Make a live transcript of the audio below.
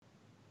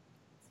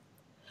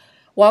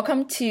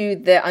Welcome to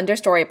the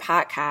Understory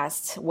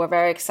podcast. We're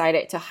very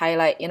excited to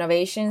highlight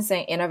innovations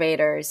and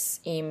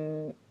innovators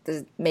in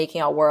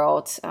making our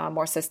world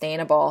more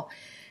sustainable.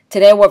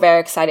 Today, we're very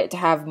excited to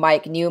have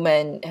Mike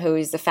Newman, who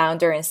is the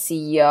founder and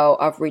CEO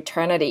of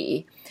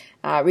Returnity.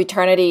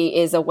 Returnity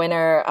is a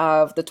winner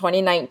of the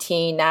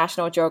 2019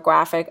 National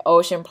Geographic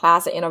Ocean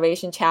Plastic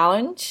Innovation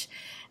Challenge,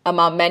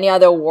 among many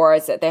other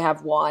awards that they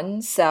have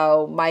won.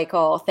 So,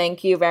 Michael,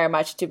 thank you very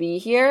much to be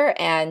here,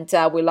 and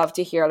we'd love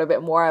to hear a little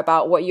bit more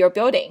about what you're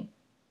building.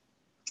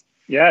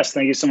 Yes,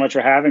 thank you so much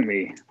for having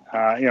me.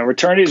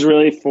 Returnity is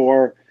really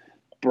for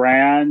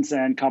brands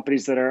and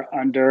companies that are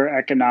under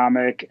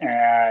economic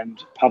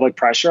and public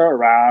pressure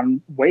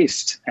around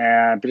waste,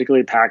 and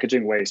particularly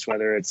packaging waste,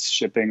 whether it's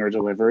shipping or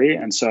delivery.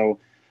 And so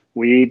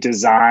we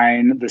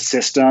design the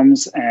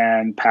systems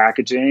and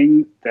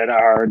packaging that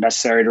are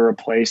necessary to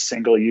replace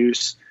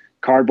single-use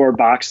cardboard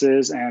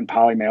boxes and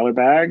poly mailer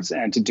bags,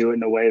 and to do it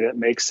in a way that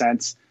makes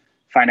sense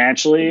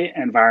financially,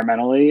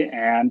 environmentally,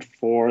 and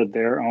for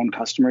their own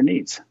customer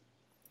needs.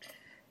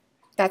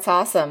 That's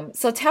awesome.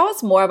 So tell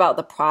us more about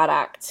the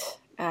product.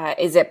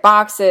 Is it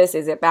boxes?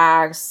 Is it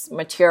bags?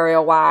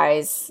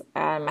 Material-wise,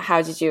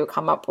 how did you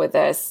come up with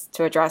this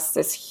to address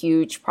this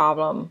huge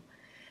problem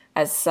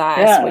as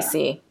we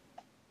see?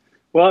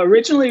 Well,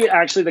 originally,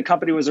 actually, the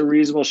company was a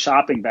reusable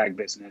shopping bag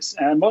business,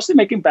 and mostly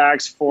making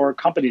bags for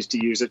companies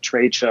to use at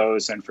trade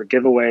shows and for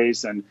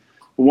giveaways. And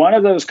one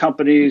of those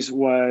companies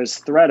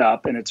was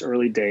ThredUp in its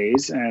early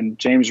days, and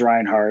James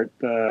Reinhart,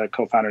 the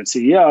co-founder and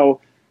CEO,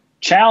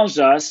 challenged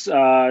us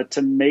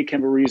to make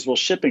him a reusable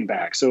shipping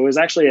bag. So it was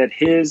actually at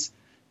his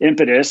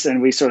impetus,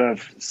 and we sort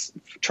of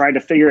tried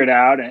to figure it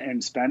out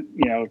and spent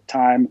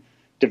time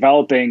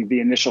developing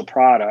the initial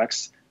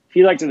products.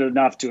 He liked it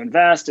enough to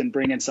invest and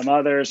bring in some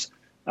others.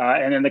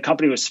 And then the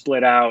company was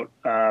split out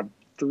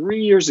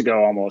 3 years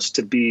ago almost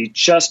to be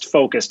just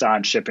focused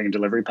on shipping and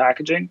delivery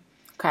packaging.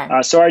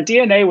 Okay. So our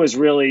DNA was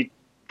really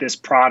this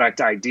product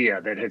idea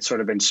that had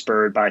sort of been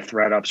spurred by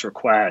ThredUp's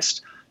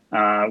request.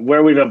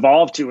 Where we've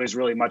evolved to is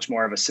really much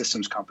more of a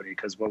systems company,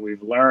 because what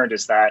we've learned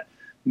is that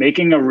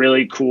making a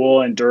really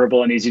cool and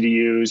durable and easy to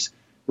use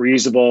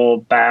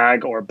reusable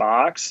bag or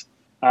box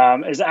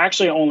is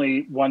actually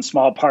only one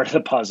small part of the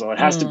puzzle. It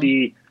has to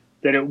be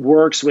that it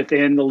works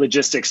within the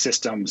logistics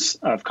systems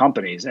of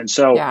companies. And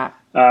so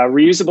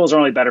reusables are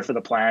only better for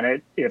the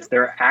planet if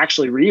they're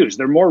actually reused.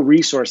 They're more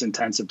resource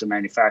intensive to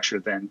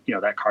manufacture than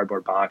that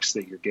cardboard box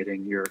that you're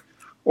getting your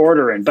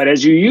order in. But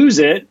as you use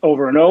it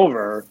over and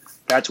over,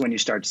 that's when you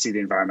start to see the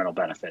environmental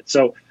benefit.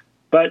 So,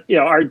 but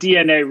our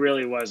DNA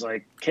really was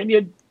like, can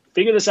you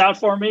figure this out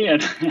for me?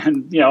 And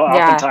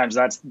oftentimes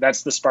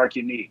that's the spark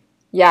you need.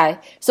 Yeah.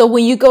 So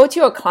when you go to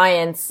your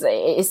clients,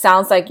 it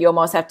sounds like you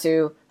almost have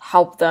to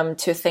help them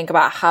to think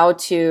about how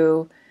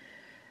to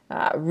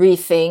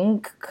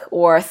rethink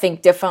or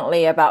think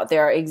differently about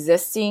their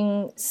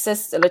existing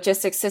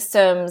logistics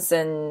systems,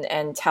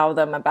 and tell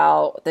them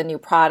about the new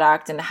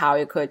product and how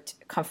you could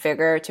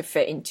configure to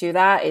fit into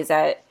that. Is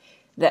that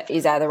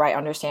the right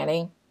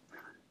understanding?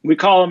 We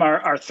call them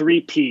our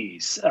 3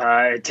 Ps.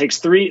 It takes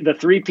the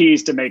 3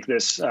 Ps to make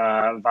this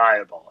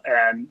viable.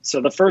 And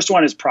so the first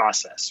one is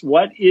process.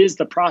 What is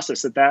the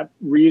process that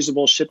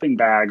reusable shipping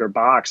bag or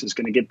box is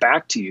going to get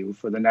back to you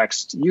for the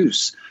next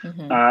use?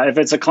 Mm-hmm. If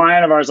it's a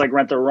client of ours like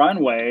Rent the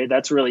Runway,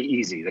 that's really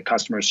easy. The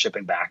customer is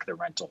shipping back the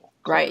rental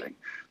clothing. Right.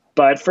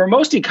 But for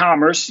most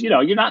e-commerce,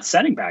 you're not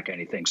sending back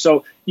anything.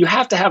 So you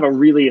have to have a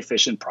really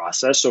efficient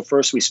process. So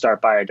first we start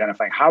by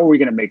identifying how are we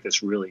going to make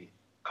this really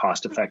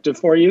cost effective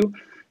for you?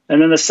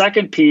 And then the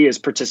second P is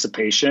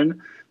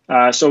participation.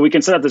 So we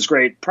can set up this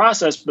great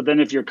process, but then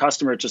if your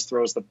customer just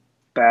throws the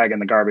bag in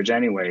the garbage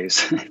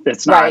anyways,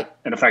 that's not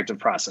an effective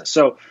process.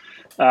 So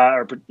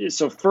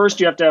first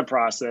you have to have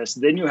process,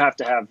 then you have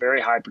to have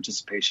very high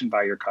participation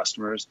by your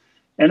customers.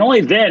 And only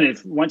then,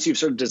 once you've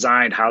sort of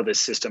designed how this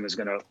system is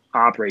going to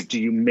operate,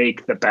 do you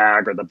make the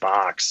bag or the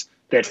box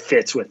that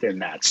fits within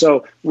that.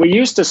 So we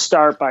used to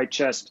start by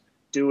just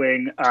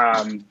doing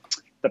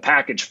the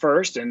package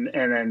first and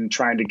then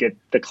trying to get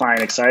the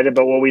client excited.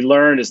 But what we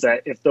learned is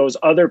that if those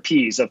other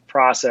P's of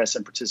process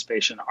and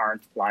participation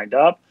aren't lined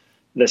up,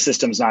 the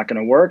system's not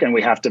going to work, and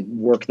we have to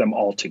work them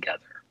all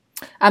together.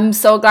 I'm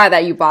so glad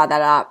that you brought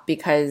that up,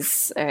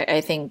 because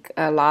I think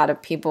a lot of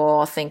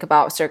people think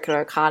about circular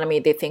economy.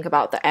 They think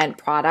about the end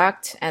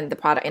product and the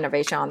product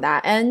innovation on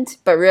that end,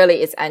 but really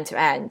it's end to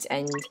end.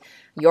 And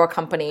your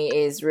company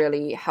is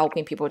really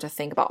helping people to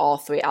think about all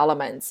 3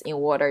 elements in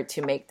order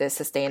to make this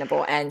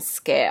sustainable and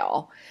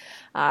scale.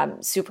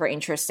 Super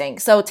interesting.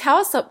 So tell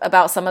us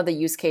about some of the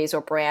use case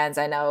or brands.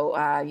 I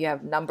know you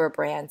have a number of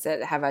brands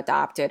that have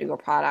adopted your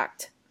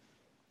product.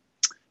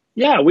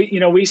 Yeah,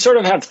 we sort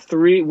of have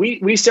 3.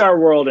 We see our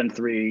world in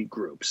 3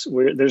 groups.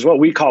 There's what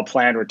we call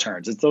planned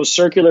returns. It's those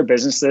circular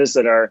businesses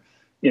that are,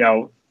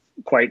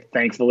 quite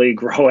thankfully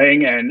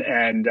growing and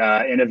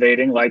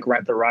innovating, like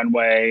Rent the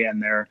Runway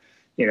and their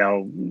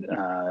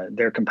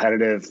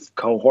competitive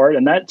cohort,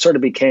 and that sort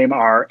of became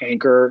our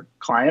anchor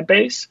client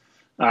base.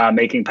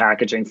 making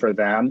packaging for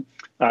them.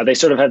 They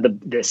sort of had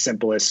the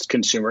simplest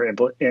consumer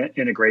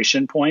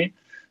integration point.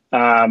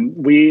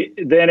 We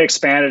then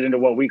expanded into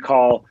what we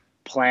call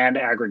planned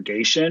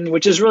aggregation,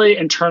 which is really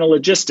internal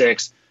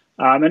logistics,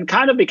 and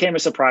kind of became a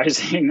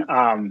surprising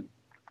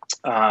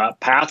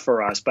path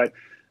for us. But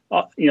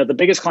the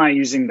biggest client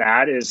using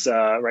that is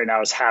right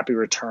now is Happy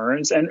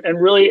Returns, and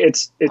really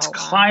it's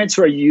clients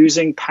who are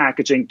using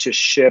packaging to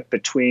ship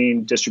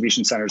between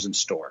distribution centers and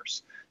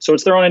stores. So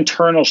it's their own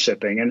internal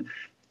shipping, and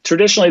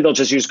traditionally they'll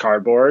just use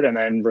cardboard and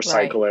then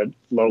recycle it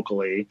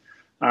locally.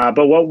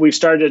 But what we've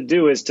started to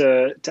do is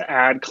to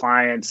add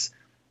clients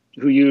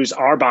who use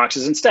our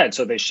boxes instead.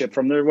 So they ship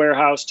from their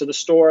warehouse to the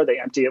store, they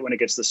empty it when it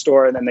gets to the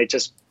store, and then they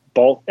just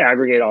bulk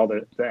aggregate all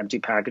the empty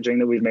packaging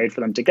that we've made for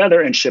them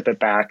together and ship it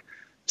back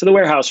to the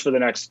warehouse for the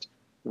next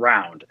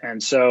round.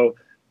 And so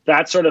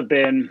that's sort of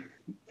been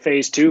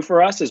phase 2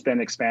 for us, has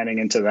been expanding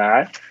into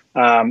that.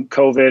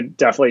 COVID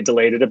definitely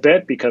delayed it a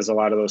bit because a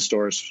lot of those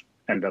stores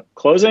ended up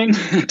closing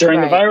during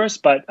the virus,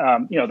 but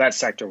that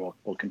sector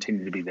will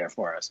continue to be there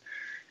for us.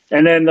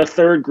 And then the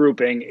third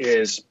grouping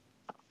is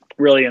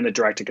really in the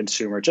direct to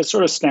consumer, just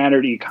sort of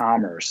standard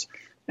e-commerce.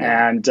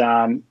 And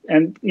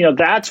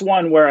that's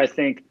one where I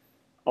think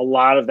a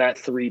lot of that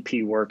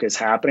 3P work is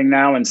happening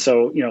now. And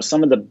so,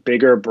 some of the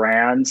bigger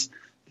brands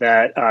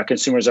that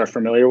consumers are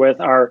familiar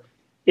with are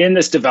in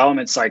this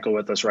development cycle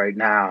with us right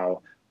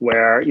now,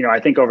 where, I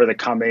think over the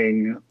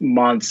coming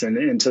months and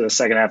into the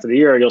second half of the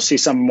year, you'll see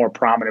some more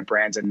prominent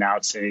brands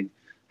announcing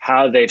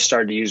how they've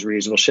started to use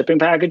reusable shipping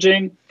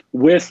packaging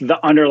with the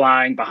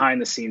underlying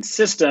behind the scenes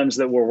systems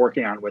that we're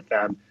working on with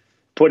them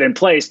put in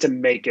place to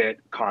make it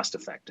cost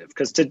effective.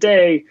 Because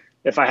today,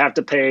 if I have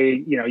to pay,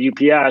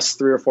 UPS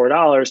 $3 or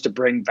 $4 to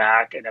bring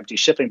back an empty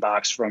shipping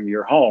box from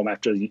your home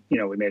after, we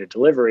made a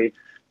delivery,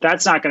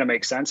 that's not going to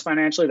make sense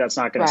financially. That's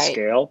not going to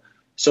scale.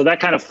 So that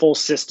kind of full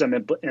system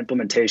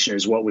implementation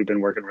is what we've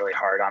been working really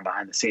hard on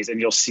behind the scenes. And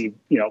you'll see,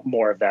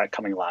 more of that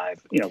coming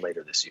live,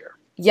 later this year.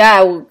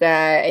 Yeah,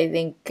 I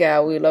think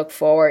we look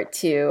forward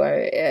to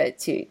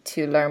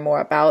learn more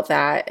about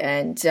that.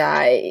 And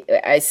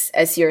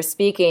as you're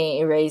speaking,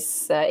 you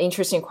raise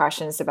interesting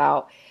questions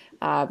about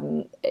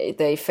the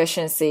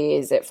efficiency.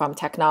 Is it from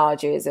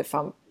technology? Is it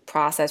from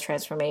process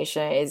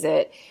transformation? Is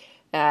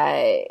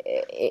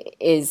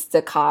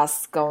the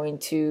cost going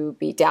to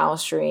be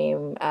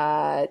downstream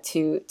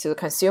to the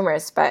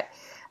consumers? But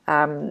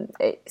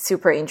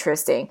super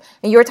interesting.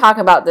 And you were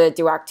talking about the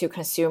direct to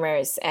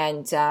consumers,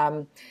 and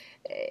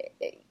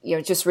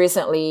just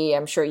recently,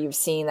 I'm sure you've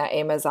seen that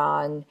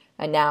Amazon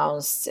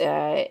announced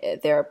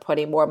they're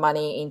putting more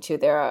money into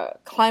their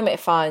climate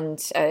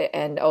fund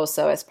and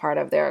also as part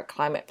of their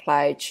climate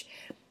pledge.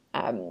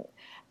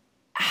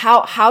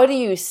 How do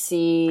you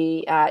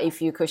see,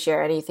 if you could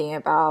share anything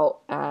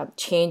about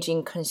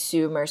changing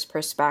consumers'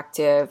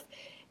 perspective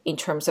in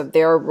terms of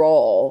their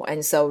role?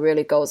 And so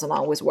really goes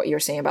along with what you're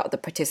saying about the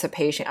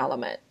participation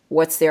element.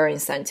 What's their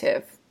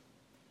incentive?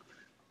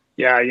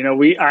 Yeah,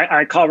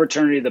 I call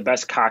Returnity the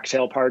best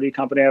cocktail party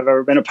company I've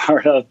ever been a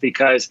part of,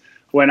 because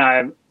when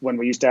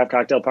we used to have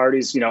cocktail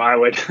parties, I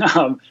would,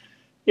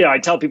 I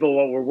tell people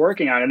what we're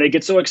working on, and they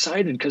get so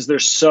excited because they're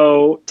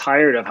so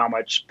tired of how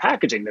much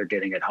packaging they're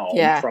getting at home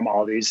from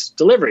all these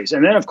deliveries.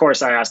 And then, of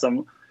course, I ask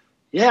them,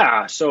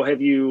 so have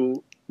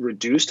you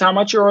reduced how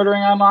much you're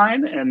ordering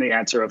online? And the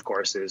answer, of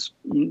course, is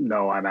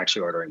no, I'm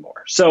actually ordering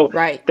more. So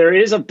there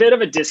is a bit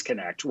of a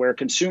disconnect where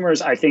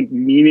consumers, I think,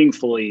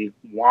 meaningfully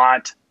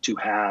want to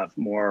have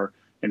more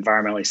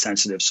environmentally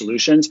sensitive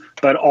solutions,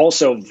 but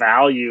also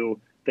value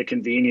the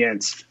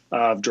convenience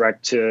of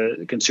direct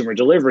to consumer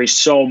delivery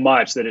so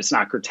much that it's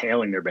not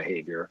curtailing their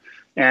behavior.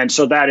 And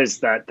so that's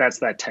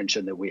that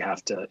tension that we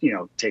have to,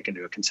 take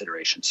into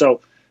consideration.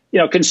 So,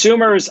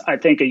 consumers, I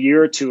think a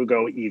year or two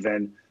ago,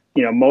 even,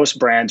 most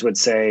brands would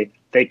say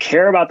they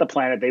care about the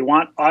planet. They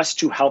want us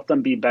to help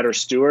them be better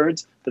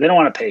stewards, but they don't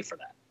want to pay for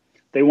that.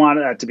 They want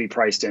that to be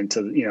priced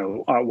into,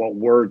 what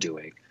we're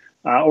doing.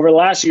 Over the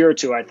last year or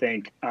two, I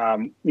think,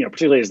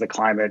 particularly as the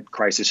climate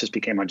crisis just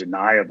became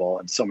undeniable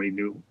in so many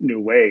new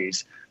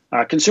ways,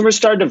 consumers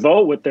started to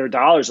vote with their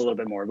dollars a little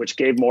bit more, which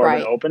gave more of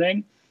an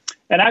opening.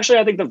 And actually,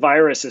 I think the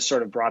virus has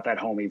sort of brought that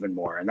home even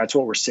more. And that's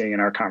what we're seeing in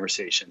our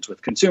conversations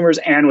with consumers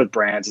and with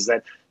brands, is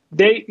that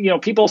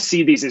people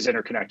see these as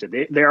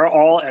interconnected. They are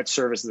all at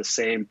service of the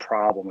same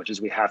problem, which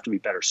is we have to be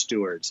better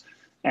stewards.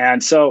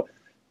 And so,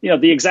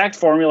 the exact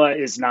formula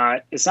it's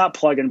not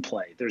plug and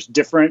play. There's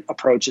different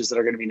approaches that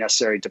are going to be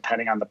necessary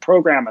depending on the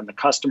program and the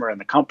customer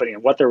and the company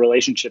and what their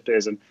relationship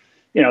is. And,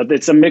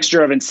 it's a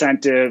mixture of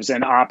incentives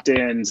and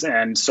opt-ins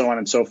and so on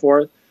and so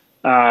forth.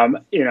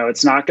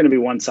 It's not going to be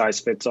one size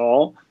fits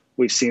all.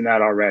 We've seen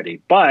that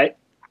already, but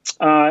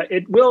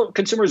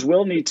consumers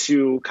will need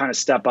to kind of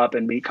step up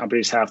and meet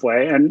companies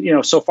halfway.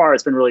 And, so far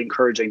it's been really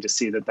encouraging to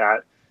see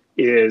that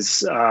is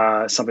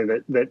something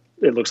that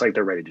it looks like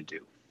they're ready to do.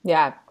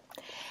 Yeah.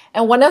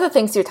 And one of the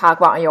things you talk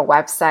about on your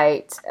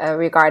website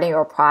regarding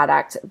your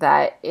product,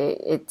 that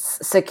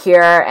it's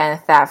secure and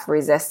theft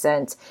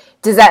resistant.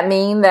 Does that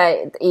mean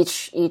that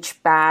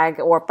each bag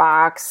or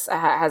box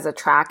has a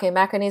tracking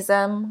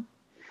mechanism?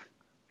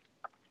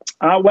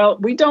 Well,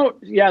 we don't.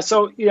 Yeah.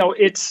 So,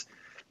 it's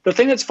the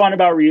thing that's fun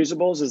about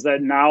reusables is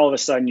that now all of a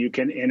sudden you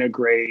can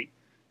integrate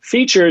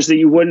features that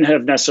you wouldn't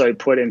have necessarily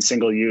put in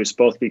single use,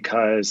 both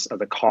because of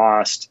the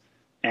cost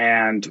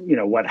and,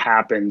 what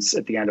happens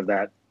at the end of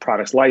that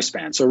product's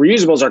lifespan. So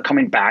reusables are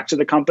coming back to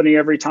the company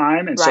every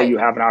time. And so you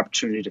have an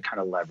opportunity to kind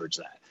of leverage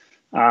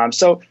that.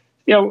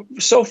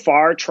 So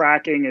far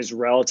tracking is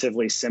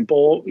relatively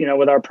simple,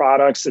 with our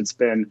products. It's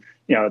been,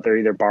 they're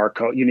either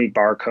unique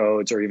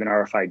barcodes or even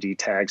RFID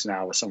tags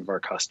now with some of our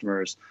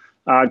customers.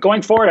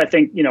 Going forward, I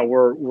think,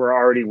 we're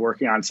already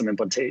working on some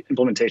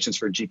implementations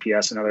for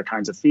GPS and other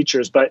kinds of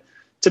features. But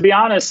to be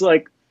honest,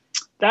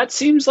 that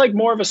seems like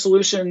more of a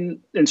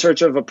solution in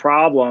search of a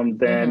problem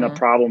than a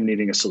problem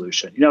needing a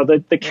solution.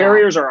 The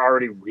carriers are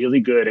already really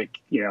good at,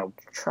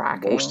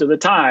 tracking most of the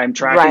time,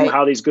 tracking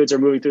how these goods are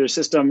moving through the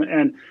system.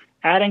 And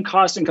adding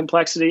cost and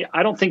complexity,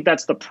 I don't think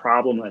that's the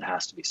problem that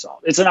has to be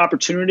solved. It's an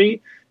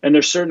opportunity, and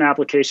there's certain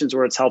applications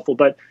where it's helpful,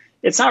 but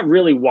it's not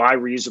really why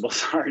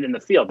reusables aren't in the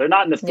field. They're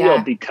not in the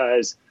field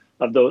because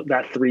of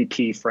that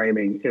 3P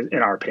framing, in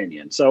our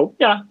opinion. So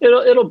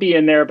it'll be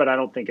in there, but I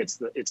don't think it's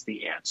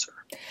the answer.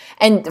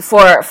 And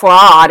for our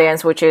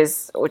audience, which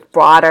is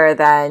broader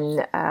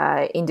than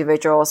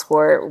individuals who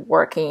are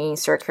working in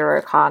circular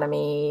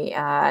economy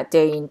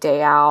day in,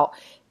 day out,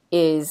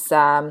 is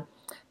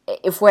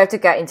if we have to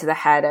get into the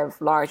head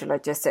of large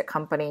logistic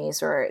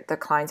companies or the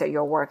clients that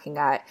you're working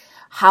at,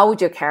 how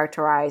would you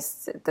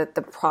characterize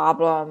the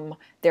problem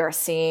they're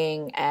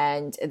seeing,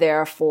 and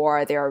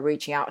therefore they're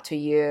reaching out to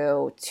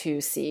you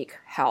to seek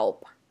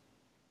help?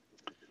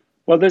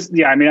 Well,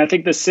 I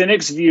think the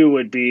cynic's view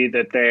would be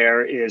that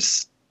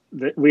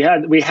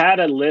we had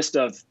a list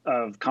of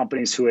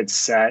companies who had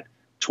set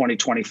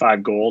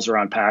 2025 goals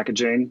around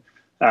packaging,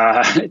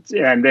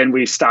 and then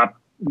we stopped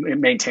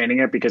maintaining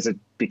it because it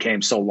became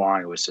so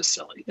long. It was just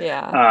silly.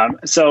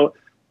 So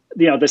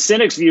the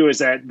cynic's view is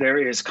that there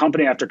is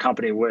company after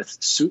company with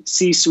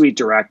C-suite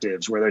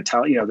directives where they're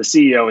telling, the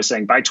CEO is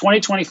saying by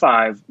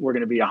 2025 we're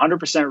going to be 100%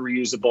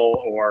 reusable,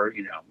 or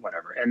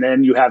whatever, and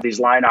then you have these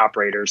line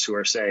operators who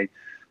are saying,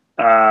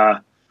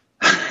 how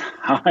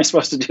am I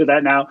supposed to do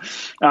that now?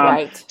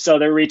 So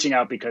they're reaching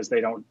out because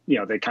they don't,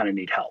 they kind of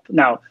need help.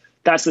 Now,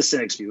 that's the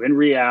cynic's view. In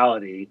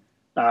reality,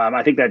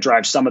 I think that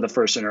drives some of the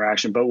first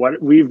interaction. But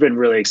what we've been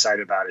really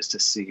excited about is to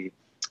see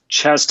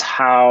just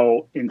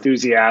how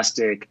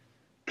enthusiastic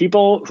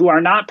people who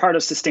are not part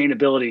of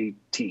sustainability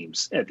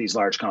teams at these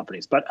large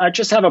companies, but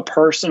just have a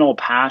personal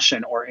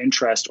passion or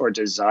interest or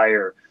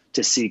desire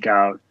to seek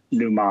out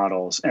new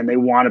models. And they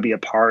want to be a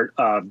part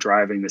of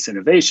driving this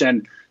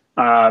innovation,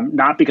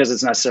 not because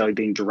it's necessarily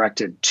being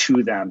directed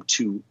to them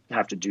to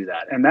have to do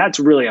that. And that's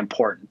really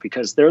important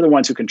because they're the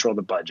ones who control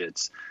the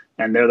budgets,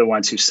 and they're the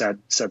ones who set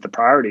the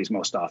priorities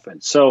most often.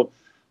 So,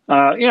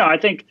 I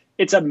think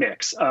it's a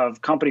mix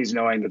of companies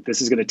knowing that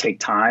this is going to take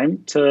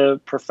time to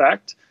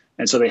perfect,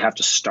 and so they have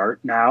to start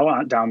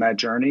now down that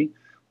journey.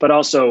 But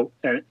also,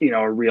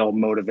 a real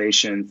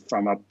motivation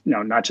from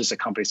not just a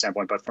company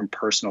standpoint, but from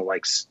personal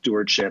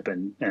stewardship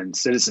and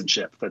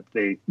citizenship, that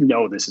they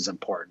know this is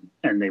important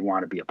and they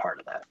want to be a part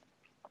of that.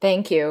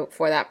 Thank you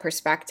for that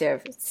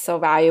perspective. It's so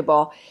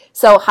valuable.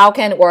 So how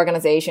can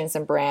organizations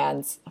and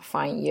brands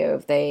find you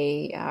if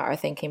they are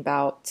thinking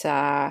about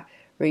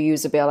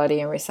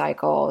reusability and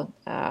recycled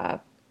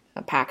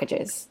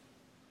packages?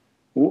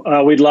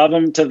 We'd love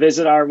them to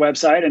visit our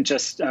website and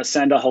just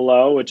send a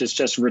hello, which is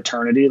just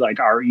Returnity, like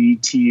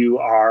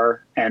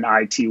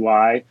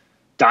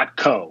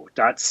returnity.co,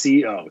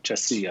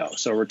 just CO.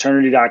 So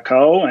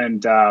returnity.co,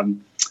 and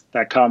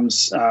that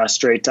comes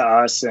straight to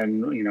us,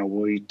 and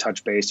we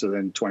touch base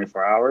within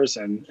 24 hours,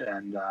 and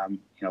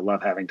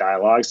love having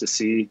dialogues to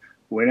see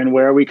when and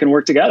where we can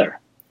work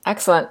together.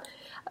 Excellent.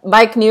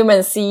 Mike Newman,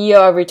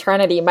 CEO of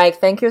Returnity. Mike,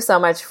 thank you so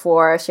much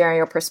for sharing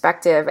your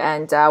perspective,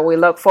 and we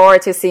look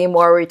forward to seeing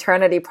more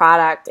Returnity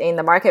product in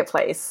the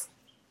marketplace.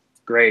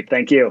 Great,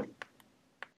 thank you.